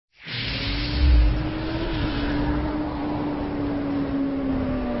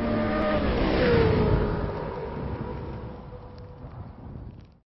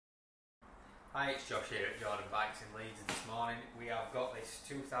Hi, it's Josh here at Jordanbikes in Leeds. This morning we have got this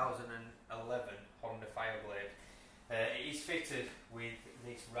 2011 Honda Fireblade. It is fitted with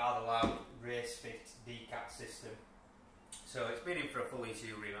this rather loud Racefit decat system. So it's been in for a full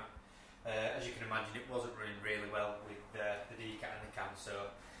ECU Remap. As you can imagine, it wasn't running really well with the decat and the cam, so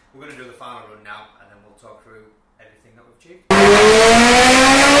we're going to do the final run now and then we'll talk through everything that we've achieved.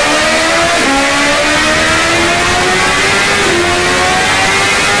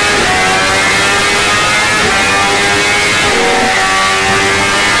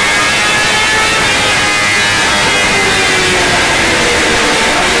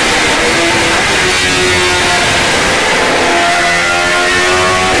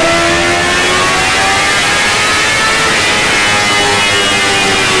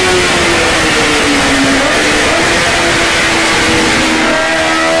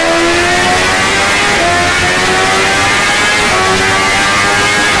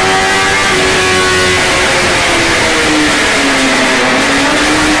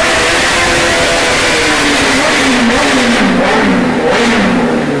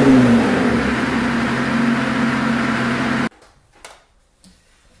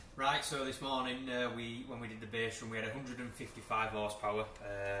 Right, so this morning when we did the base run, we had 155 horsepower,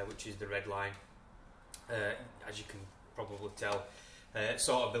 which is the red line. As you can probably tell,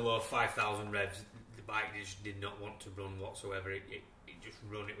 sort of below 5,000 revs. The bike just did not want to run whatsoever. It just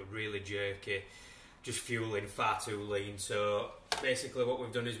run. It was really jerky, just fueling far too lean. So basically, what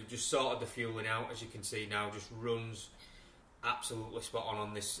we've done is we've just sorted the fueling out. As you can see now, just runs absolutely spot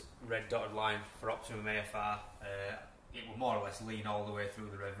on this red dotted line for optimum AFR. It will more or less lean all the way through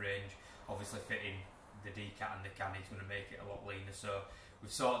the rev range. Obviously fitting the decat and the can is going to make it a lot leaner. So we've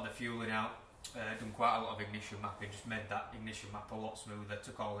sorted the fueling out, done quite a lot of ignition mapping, just made that ignition map a lot smoother,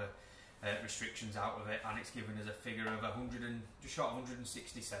 took all the restrictions out of it, and it's given us a figure of just short of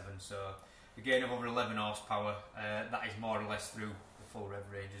 167. So a gain of over 11 horsepower. That is more or less through the full rev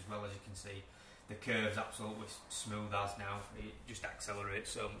range as well. As you can see, the curve's absolutely smooth as now. It just accelerates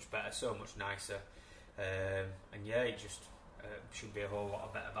so much better, so much nicer. And yeah, it just should be a whole lot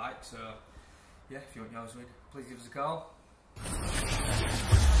of better bike. So yeah, if you want yours, please give us a call.